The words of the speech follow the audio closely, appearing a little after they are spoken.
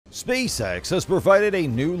SpaceX has provided a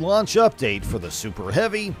new launch update for the Super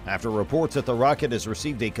Heavy after reports that the rocket has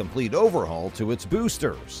received a complete overhaul to its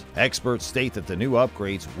boosters. Experts state that the new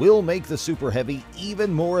upgrades will make the Super Heavy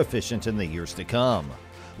even more efficient in the years to come.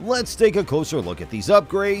 Let's take a closer look at these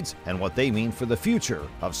upgrades and what they mean for the future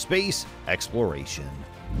of space exploration.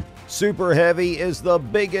 Super Heavy is the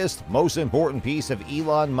biggest, most important piece of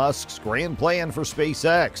Elon Musk's grand plan for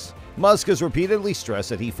SpaceX. Musk has repeatedly stressed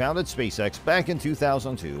that he founded SpaceX back in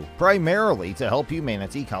 2002 primarily to help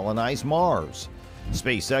humanity colonize Mars.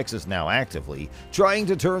 SpaceX is now actively trying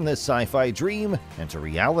to turn this sci-fi dream into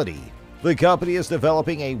reality. The company is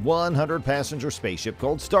developing a 100-passenger spaceship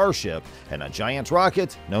called Starship and a giant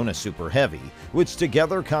rocket known as Super Heavy, which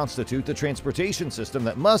together constitute the transportation system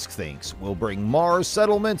that Musk thinks will bring Mars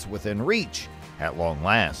settlement within reach at long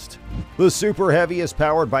last. The Super Heavy is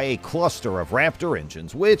powered by a cluster of Raptor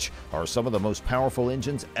engines, which are some of the most powerful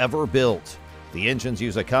engines ever built. The engines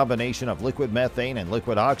use a combination of liquid methane and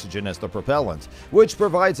liquid oxygen as the propellant, which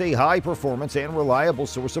provides a high-performance and reliable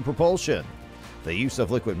source of propulsion. The use of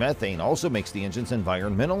liquid methane also makes the engines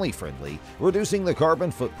environmentally friendly, reducing the carbon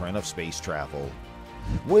footprint of space travel.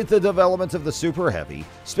 With the development of the Super Heavy,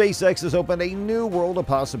 SpaceX has opened a new world of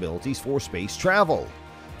possibilities for space travel.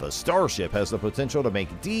 The Starship has the potential to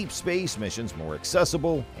make deep space missions more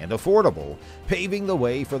accessible and affordable, paving the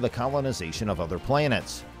way for the colonization of other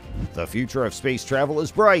planets. The future of space travel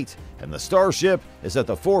is bright, and the Starship is at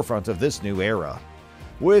the forefront of this new era.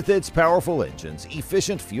 With its powerful engines,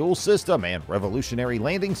 efficient fuel system, and revolutionary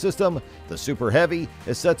landing system, the Super Heavy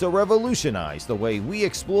is set to revolutionize the way we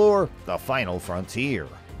explore the final frontier.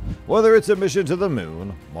 Whether it's a mission to the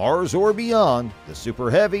moon, Mars, or beyond, the Super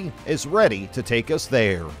Heavy is ready to take us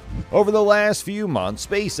there. Over the last few months,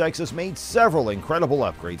 SpaceX has made several incredible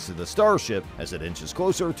upgrades to the Starship as it inches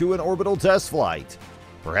closer to an orbital test flight.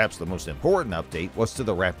 Perhaps the most important update was to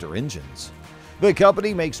the Raptor engines. The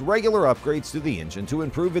company makes regular upgrades to the engine to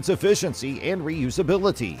improve its efficiency and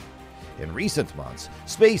reusability. In recent months,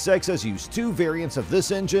 SpaceX has used two variants of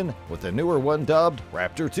this engine, with the newer one dubbed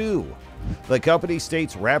Raptor 2. The company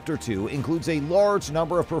states Raptor 2 includes a large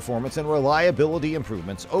number of performance and reliability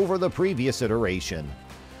improvements over the previous iteration.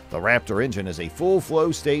 The Raptor engine is a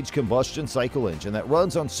full-flow stage combustion cycle engine that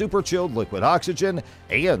runs on superchilled liquid oxygen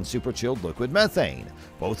and superchilled liquid methane,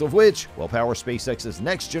 both of which will power SpaceX's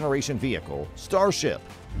next-generation vehicle, Starship.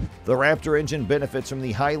 The Raptor engine benefits from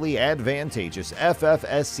the highly advantageous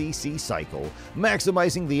FFSCC cycle,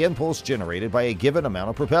 maximizing the impulse generated by a given amount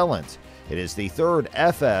of propellant. It is the third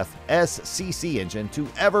FFSCC engine to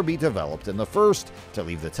ever be developed and the first to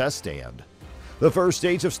leave the test stand. The first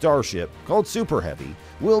stage of Starship, called Super Heavy,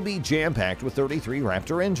 will be jam-packed with 33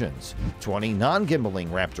 Raptor engines, 20 non-gimbaling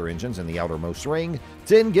Raptor engines in the outermost ring,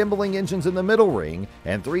 10 gimbaling engines in the middle ring,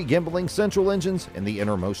 and 3 gimbaling central engines in the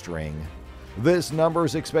innermost ring. This number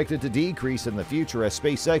is expected to decrease in the future as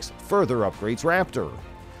SpaceX further upgrades Raptor.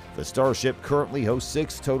 The Starship currently hosts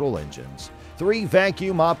 6 total engines, 3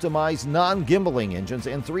 vacuum-optimized non-gimbaling engines,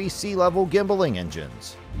 and 3 sea-level gimbaling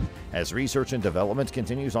engines. As research and development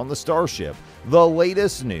continues on the Starship, the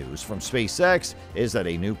latest news from SpaceX is that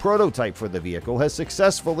a new prototype for the vehicle has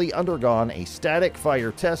successfully undergone a static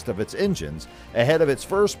fire test of its engines ahead of its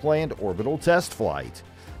first planned orbital test flight.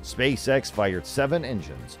 SpaceX fired 7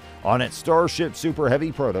 engines on its Starship Super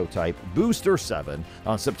Heavy prototype Booster 7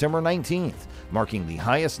 on September 19th, marking the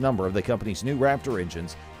highest number of the company's new Raptor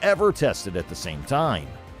engines ever tested at the same time.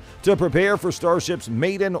 To prepare for Starship's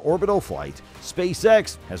maiden orbital flight,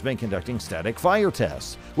 SpaceX has been conducting static fire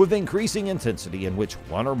tests, with increasing intensity in which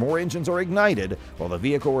one or more engines are ignited while the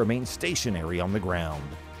vehicle remains stationary on the ground.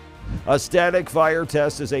 A static fire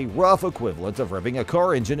test is a rough equivalent of revving a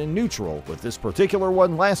car engine in neutral, with this particular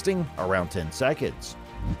one lasting around 10 seconds.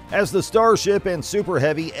 As the Starship and Super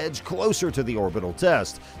Heavy edge closer to the orbital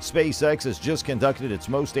test, SpaceX has just conducted its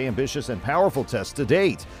most ambitious and powerful test to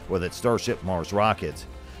date with its Starship Mars rocket.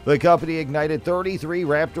 The company ignited 33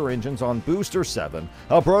 Raptor engines on Booster 7,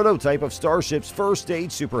 a prototype of Starship's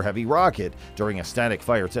first-stage Super Heavy rocket, during a static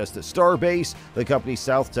fire test at Starbase, the company's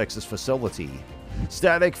South Texas facility.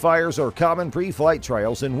 Static fires are common pre-flight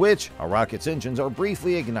trials in which a rocket's engines are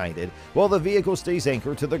briefly ignited while the vehicle stays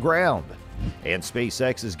anchored to the ground. And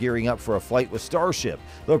SpaceX is gearing up for a flight with Starship,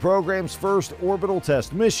 the program's first orbital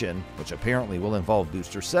test mission, which apparently will involve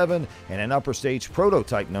Booster 7 and an upper-stage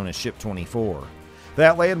prototype known as Ship 24.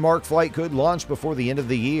 That landmark flight could launch before the end of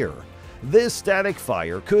the year. This static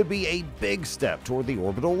fire could be a big step toward the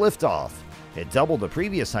orbital liftoff. It doubled the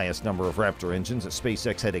previous highest number of Raptor engines that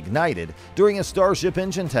SpaceX had ignited during a Starship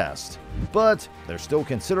engine test. But there's still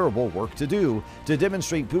considerable work to do to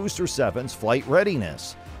demonstrate Booster 7's flight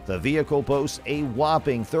readiness. The vehicle boasts a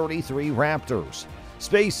whopping 33 Raptors.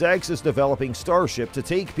 SpaceX is developing Starship to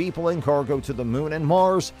take people and cargo to the Moon and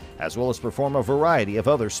Mars, as well as perform a variety of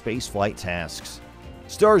other spaceflight tasks.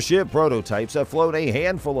 Starship prototypes have flown a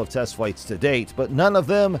handful of test flights to date, but none of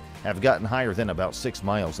them have gotten higher than about 6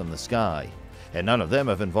 miles in the sky, and none of them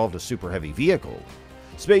have involved a super heavy vehicle.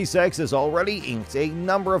 SpaceX has already inked a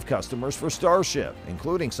number of customers for Starship,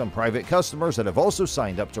 including some private customers that have also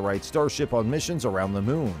signed up to ride Starship on missions around the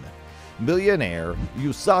Moon. Billionaire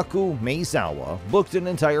Yusaku Maezawa booked an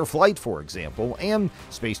entire flight, for example, and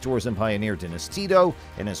space tourism pioneer Dennis Tito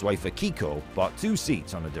and his wife Akiko bought 2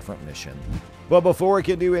 seats on a different mission. But before it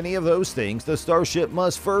can do any of those things, the Starship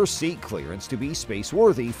must first seek clearance to be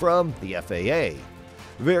space-worthy from the FAA.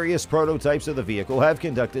 Various prototypes of the vehicle have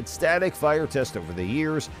conducted static fire tests over the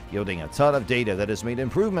years, yielding a ton of data that has made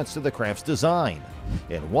improvements to the craft's design.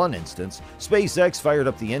 In one instance, SpaceX fired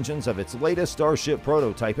up the engines of its latest Starship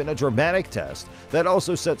prototype in a dramatic test that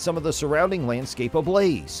also set some of the surrounding landscape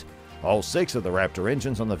ablaze. All 6 of the Raptor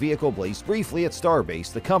engines on the vehicle blazed briefly at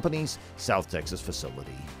Starbase, the company's South Texas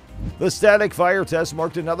facility. The static fire test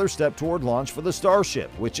marked another step toward launch for the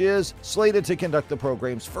Starship, which is slated to conduct the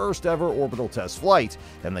program's first ever orbital test flight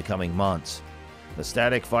in the coming months. The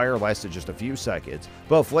static fire lasted just a few seconds,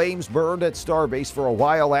 but flames burned at Starbase for a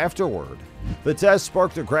while afterward. The test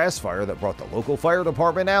sparked a grass fire that brought the local fire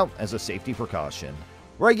department out as a safety precaution.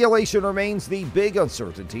 Regulation remains the big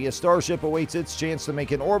uncertainty as Starship awaits its chance to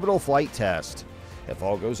make an orbital flight test. If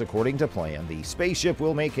all goes according to plan, the spaceship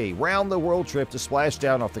will make a round-the-world trip to splash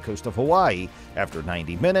down off the coast of Hawaii after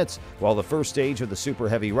 90 minutes, while the first stage of the Super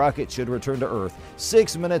Heavy rocket should return to Earth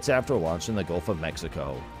 6 minutes after launch in the Gulf of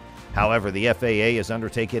Mexico. However, the FAA has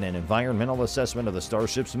undertaken an environmental assessment of the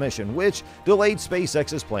Starship's mission, which delayed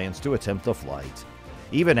SpaceX's plans to attempt the flight.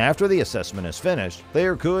 Even after the assessment is finished,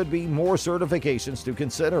 there could be more certifications to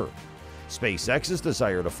consider. SpaceX's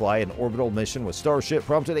desire to fly an orbital mission with Starship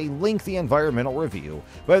prompted a lengthy environmental review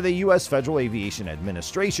by the U.S. Federal Aviation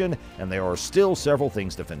Administration, and there are still several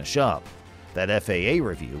things to finish up. That FAA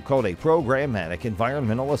review, called a Programmatic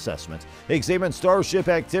Environmental Assessment, examined Starship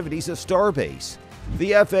activities at Starbase.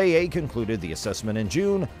 The FAA concluded the assessment in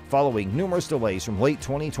June, following numerous delays from late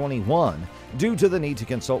 2021 due to the need to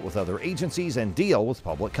consult with other agencies and deal with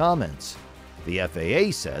public comments. The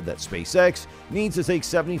FAA said that SpaceX needs to take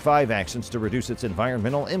 75 actions to reduce its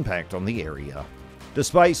environmental impact on the area.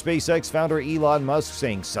 Despite SpaceX founder Elon Musk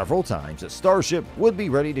saying several times that Starship would be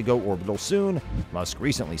ready to go orbital soon, Musk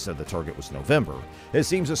recently said the target was November. It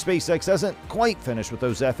seems that SpaceX hasn't quite finished with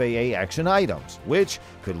those FAA action items, which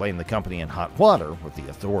could land the company in hot water with the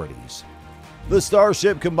authorities. The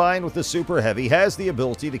Starship, combined with the Super Heavy, has the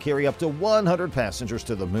ability to carry up to 100 passengers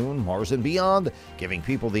to the Moon, Mars, and beyond, giving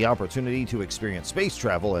people the opportunity to experience space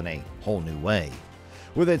travel in a whole new way.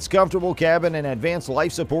 With its comfortable cabin and advanced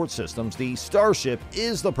life support systems, the Starship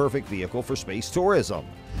is the perfect vehicle for space tourism.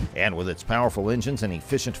 And with its powerful engines and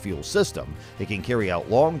efficient fuel system, it can carry out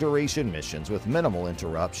long-duration missions with minimal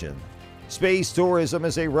interruption. Space tourism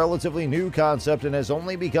is a relatively new concept and has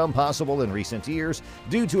only become possible in recent years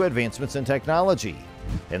due to advancements in technology.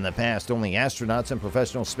 In the past, only astronauts and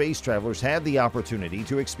professional space travelers had the opportunity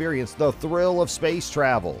to experience the thrill of space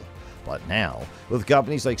travel. But now, with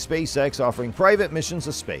companies like SpaceX offering private missions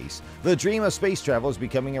to space, the dream of space travel is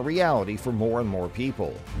becoming a reality for more and more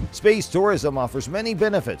people. Space tourism offers many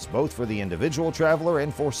benefits, both for the individual traveler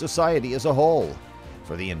and for society as a whole.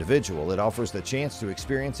 For the individual, it offers the chance to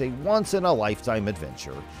experience a once-in-a-lifetime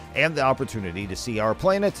adventure and the opportunity to see our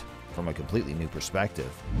planet from a completely new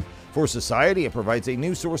perspective. For society, it provides a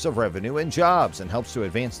new source of revenue and jobs and helps to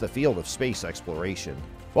advance the field of space exploration.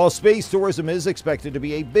 While space tourism is expected to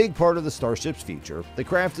be a big part of the Starship's future, the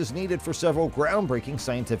craft is needed for several groundbreaking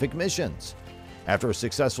scientific missions. After a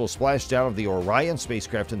successful splashdown of the Orion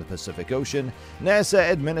spacecraft in the Pacific Ocean, NASA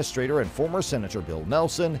Administrator and former Senator Bill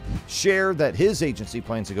Nelson shared that his agency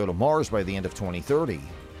plans to go to Mars by the end of 2030.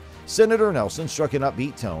 Senator Nelson struck an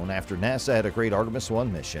upbeat tone after NASA had a great Artemis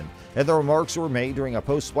 1 mission, and the remarks were made during a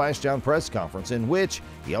post-splashdown press conference in which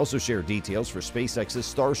he also shared details for SpaceX's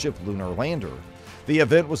Starship lunar lander. The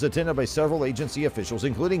event was attended by several agency officials,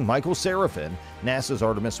 including Michael Serafin, NASA's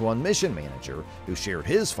Artemis 1 mission manager, who shared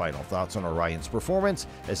his final thoughts on Orion's performance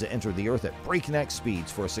as it entered the Earth at breakneck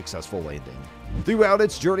speeds for a successful landing. Throughout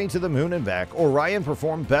its journey to the Moon and back, Orion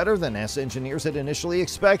performed better than NASA engineers had initially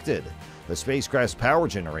expected. The spacecraft's power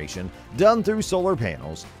generation, done through solar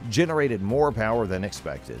panels, generated more power than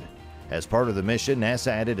expected. As part of the mission,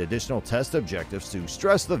 NASA added additional test objectives to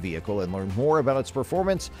stress the vehicle and learn more about its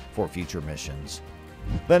performance for future missions.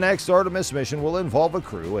 The next Artemis mission will involve a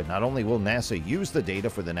crew, and not only will NASA use the data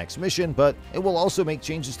for the next mission, but it will also make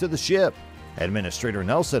changes to the ship. Administrator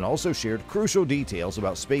Nelson also shared crucial details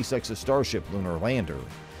about SpaceX's Starship lunar lander.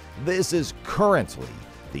 This is currently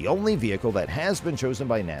the only vehicle that has been chosen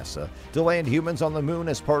by NASA to land humans on the moon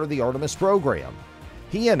as part of the Artemis program.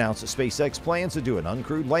 He announced that SpaceX plans to do an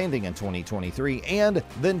uncrewed landing in 2023 and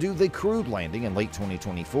then do the crewed landing in late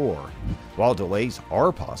 2024. While delays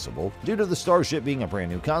are possible due to the Starship being a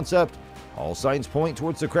brand new concept, all signs point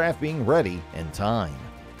towards the craft being ready in time.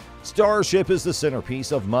 Starship is the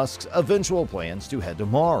centerpiece of Musk's eventual plans to head to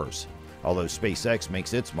Mars. Although SpaceX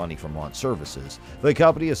makes its money from launch services, the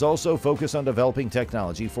company is also focused on developing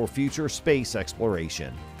technology for future space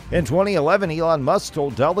exploration. In 2011, Elon Musk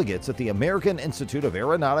told delegates at the American Institute of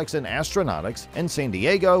Aeronautics and Astronautics in San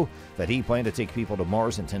Diego that he planned to take people to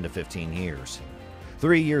Mars in 10 to 15 years.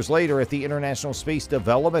 3 years later, at the International Space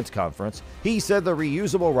Development Conference, he said the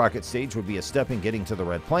reusable rocket stage would be a step in getting to the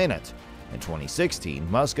Red Planet. In 2016,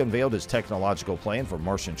 Musk unveiled his technological plan for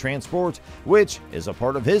Martian transport, which is a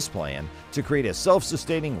part of his plan to create a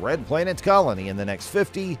self-sustaining red planet colony in the next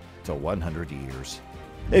 50 to 100 years.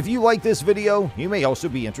 If you like this video, you may also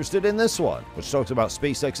be interested in this one, which talks about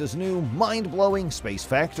SpaceX's new mind-blowing space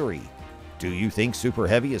factory. Do you think Super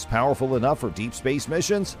Heavy is powerful enough for deep space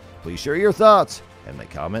missions? Please share your thoughts in the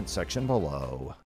comment section below.